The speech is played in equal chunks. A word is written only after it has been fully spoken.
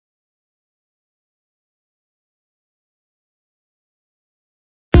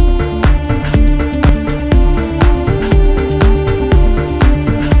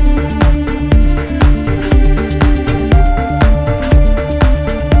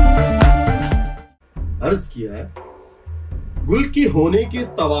अर्ज किया है, गुल के होने के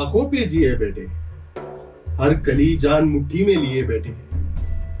तवाकों पे जिए बेटे, हर कली जान मुट्ठी में लिए बैठे,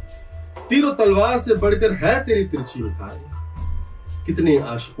 तीरों तलवार से बढ़कर है तेरी तिरछी निकाय, कितने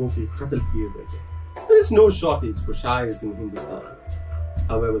आशिकों के कत्ल किए बैठे. There is no shortage for shairs in Hindustan.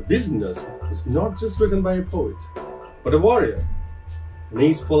 However, this Nizam was not just written by a poet, but a warrior, an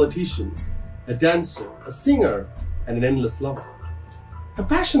ace politician, a dancer, a singer, and an endless lover. Her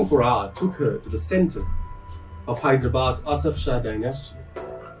passion for art took her to the center of Hyderabad's Asaf Shah dynasty.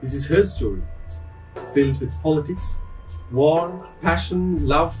 This is her story, filled with politics, war, passion,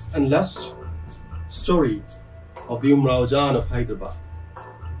 love, and lust. Story of the Umrah Jan of Hyderabad,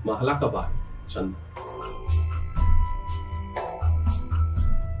 Mah Laqa Bai Chanda.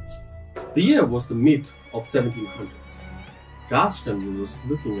 The year was the mid of 1700s. Rajkanya was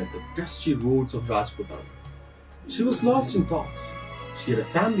looking at the dusty roads of Rajputana. She was lost in thoughts. She had a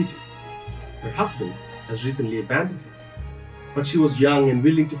family to feed. Her husband has recently abandoned her, but she was young and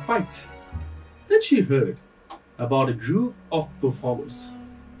willing to fight. Then she heard about a group of performers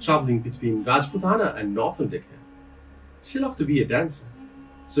traveling between Rajputana and northern Deccan. She loved to be a dancer,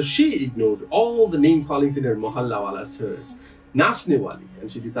 so she ignored all the name callings in her mohalla wala's hers, Nachne wali, and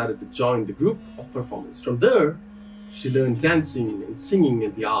she decided to join the group of performers. From there, she learned dancing and singing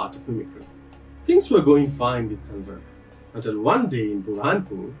and the art of mimicry. Things were going fine with Kanwar until one day in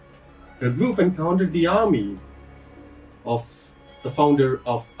Burhanpur, her group encountered the army of the founder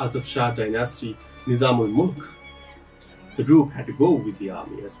of Asaf Shah dynasty, Nizam ul-Mulk. The group had to go with the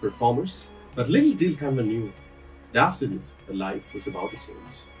army as performers, but little did Kanwar knew that after this, her life was about to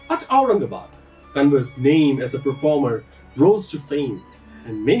change. At Aurangabad, Kanwar's name as a performer rose to fame,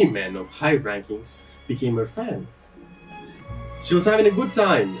 and many men of high rankings became her fans. She was having a good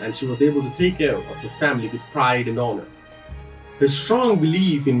time, and she was able to take care of her family with pride and honor. Her strong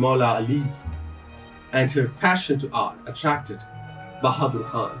belief in Maula Ali and her passion to art attracted Bahadur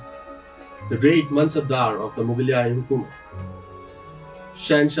Khan, the great Mansabdar of the Mughal-e Hukumat,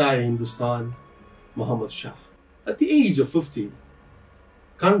 Shahanshah-e Hindustan, Muhammad Shah. At the age of 50,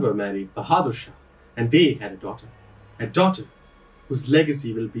 Kanwar married Bahadur Shah, and they had a daughter whose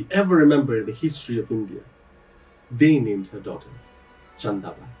legacy will be ever remembered in the history of India. They named her daughter Chanda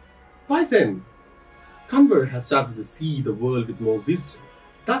Bai. By then, Kanwar had started to see the world with more wisdom.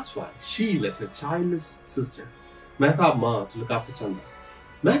 That's why she let her childless sister, Mehtab Mah, to look after Chanda.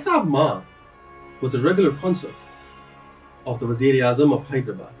 Mehtab Mah was a regular consort of the Wazir-e-Azam of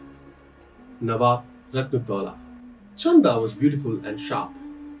Hyderabad, Nawab Ratnuddaulah. Chanda was beautiful and sharp,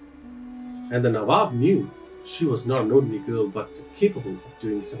 and the Nawab knew she was not an ordinary girl but capable of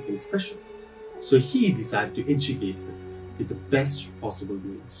doing something special. So he decided to educate her with the best possible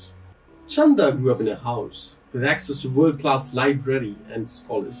means. Chanda grew up in a house with access to world-class library and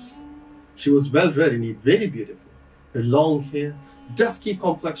scholars. She was well-read and yet very beautiful. Her long hair, dusky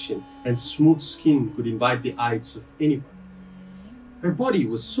complexion, and smooth skin could invite the eyes of anyone. Her body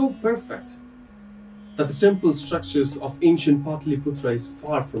was so perfect that the temple structures of ancient Pataliputra is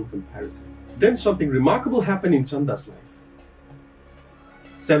far from comparison. Then something remarkable happened in Chanda's life.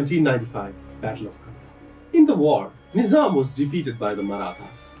 1795, Battle of Kanda. In the war, Nizam was defeated by the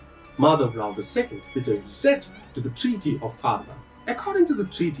Marathas, Madhav Rao II, which has led to the Treaty of Karna. According to the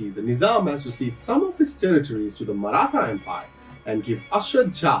treaty, the Nizam has to cede some of his territories to the Maratha Empire and give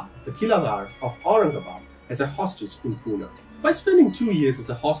Ashrad Shah, the Kiladar of Aurangabad, as a hostage in Pune. By spending 2 years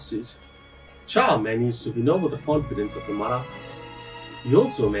as a hostage, Shah managed to win over the confidence of the Marathas. He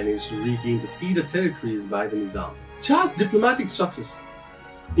also managed to regain the ceded territories by the Nizam. Shah's diplomatic success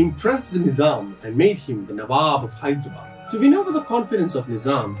impressed the Nizam and made him the Nawab of Hyderabad. To win over the confidence of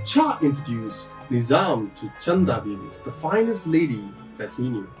Nizam, Shah introduced Nizam to Chanda Bibi, the finest lady that he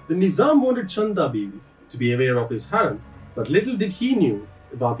knew. The Nizam wanted Chanda Bibi to be aware of his harem, but little did he knew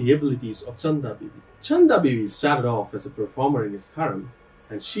about the abilities of Chanda Bibi. Chanda Bibi started off as a performer in his harem,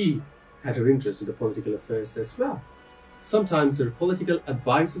 and she had her interest in the political affairs as well. Sometimes her political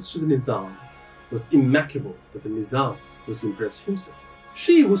advices to the Nizam was immaculate, but the Nizam was impressed himself.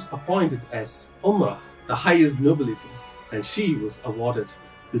 She was appointed as omrah, the highest nobility, and she was awarded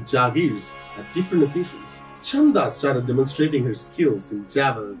with jagirs at different occasions. Chanda started demonstrating her skills in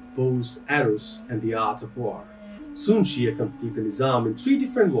javelin, bows, arrows, and the art of war. Soon she accompanied the Nizam in 3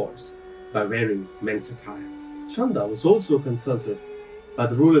 different wars by wearing men's attire. Chanda was also consulted by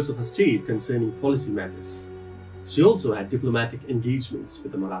the rulers of the state concerning policy matters. She also had diplomatic engagements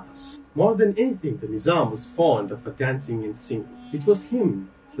with the Marathas. More than anything, the Nizam was fond of her dancing and singing. It was him,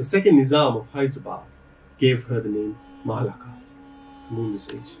 the second Nizam of Hyderabad, gave her the name Mah Laqa, Moon's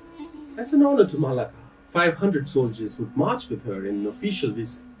Age. As an honor to Mah Laqa, 500 soldiers would march with her in an official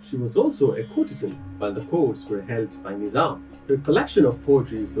visit. She was also a courtesan while the courts were held by Nizam. Her collection of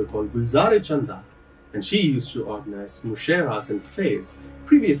poetries were called Gulzar-e Chanda, and she used to organize musharas and fairs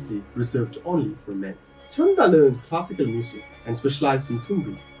previously reserved only for men. Chanda learned classical music and specialized in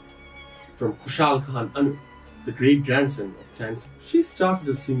tumri from Kushal Khan Anu, the great-grandson of Tansi. She started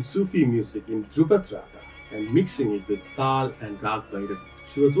to sing Sufi music in Dhrupat Raga and mixing it with Tal and Rag Bhairavi.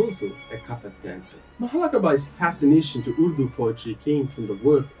 She was also a Kathak dancer. Mah Laqa Bai's fascination to Urdu poetry came from the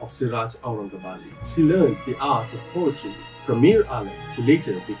work of Siraj Aurangabadi. She learned the art of poetry from Mir Alam, who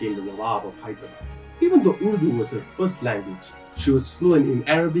later became the Nawab of Hyderabad. Even though Urdu was her first language, she was fluent in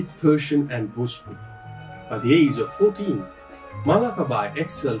Arabic, Persian and Bhojpuri. By the age of 14, Mah Laqa Bai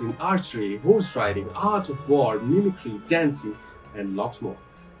excelled in archery, horse riding, art of war, mimicry, dancing and lot more.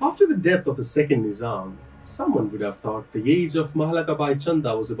 After the death of the second Nizam, someone would have thought the age of Mah Laqa Bai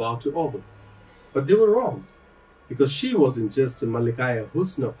Chanda was about to over. But they were wrong, because she wasn't just a Malikaya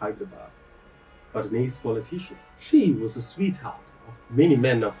Husn of Hyderabad, but an ace politician. She was the sweetheart of many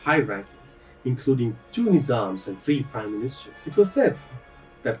men of high rankings, including 2 Nizams and 3 prime ministers. It was said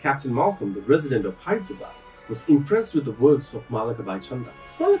that Captain Malcolm, the resident of Hyderabad, was impressed with the works of Mah Laqa Bai Chanda.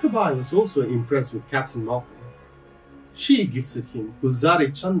 Mah Laqa Bai was also impressed with Captain Malcolm. She gifted him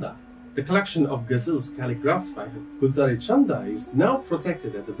Gulzar-e Chanda, the collection of ghazals calligraphed by her. Gulzar-e Chanda is now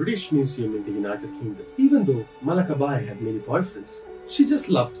protected at the British Museum in the United Kingdom. Even though Mah Laqa Bai had many boyfriends, she just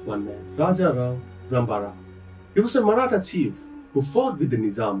loved one man, Raja Rao Ramba Rao. He was a Maratha chief who fought with the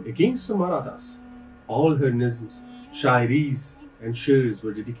Nizam against the Marathas. All her nizams, shairis and shairs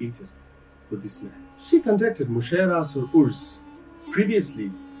were dedicated to this man. She conducted musharas or urs,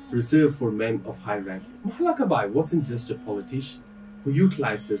 previously reserved for men of high ranking. Mah Laqa Bai wasn't just a politician who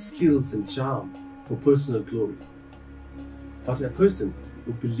utilized her skills and charm for personal glory, but a person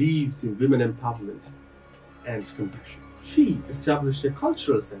who believes in women empowerment and compassion. She established a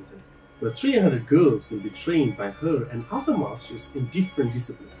cultural center where 300 girls will be trained by her and other masters in different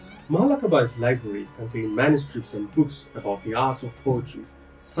disciplines. Mah Laqa Bai's library contained manuscripts and books about the arts of poetry,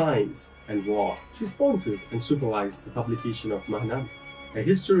 science and war. She sponsored and supervised the publication of Mahnam, a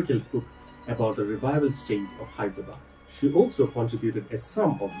historical book about the revival state of Hyderabad. She also contributed a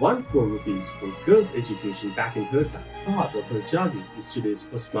sum of 1 crore rupees for girls' education back in her time. Part of her jagi is today's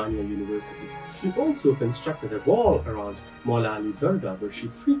Osmania University. She also constructed a wall around Maula Ali Dargah where she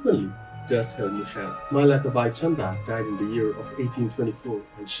frequently does her mushara. Mah Laqa Bai Chanda died in the year of 1824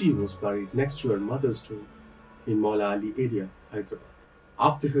 and she was buried next to her mother's tomb in Maula Ali area, Hyderabad.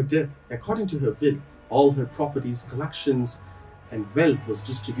 After her death, according to her will, all her properties, collections and wealth was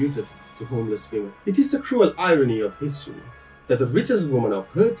distributed to homeless women. It is the cruel irony of history that the richest woman of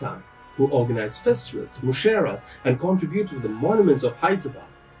her time, who organized festivals, musharas and contributed to the monuments of Hyderabad,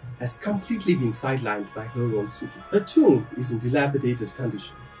 has completely been sidelined by her own city. Her tomb is in dilapidated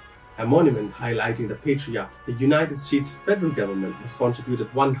condition. A monument highlighting the patriarch, the United States federal government has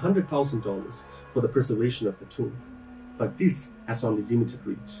contributed $100,000 for the preservation of the tomb. But this has only limited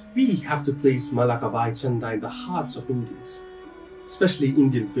reach. We have to place Mah Laqa Bai Chanda in the hearts of Indians, especially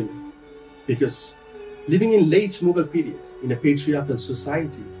Indian women, because living in late Mughal period in a patriarchal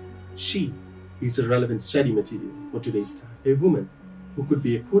society, she is a relevant study material for today's time. A woman who could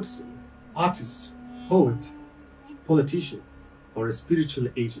be a courtesan, artist, poet, politician, or a spiritual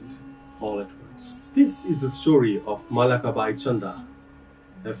agent all at once. This is the story of Mah Laqa Bai Chanda,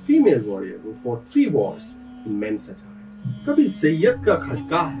 a female warrior who fought 3 wars in men's attire. कभी सैयद का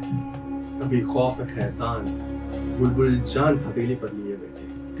खटका है, कभी खौफ खैसान, बुलबुल जान हथेली पर लिए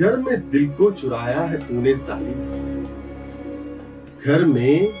बैठे। घर में दिल को चुराया है तूने जालिम, घर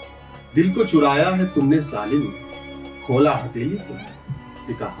में दिल को चुराया है तुमने जालिम, खोला हथेली को,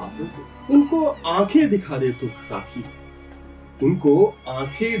 दिखा हाथों को। उनको आंखें दिखा दे तू साखी, उनको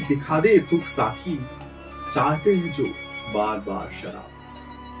आंखें दिखा दे तू साखी, चाहते हैं जो बार बार शराब।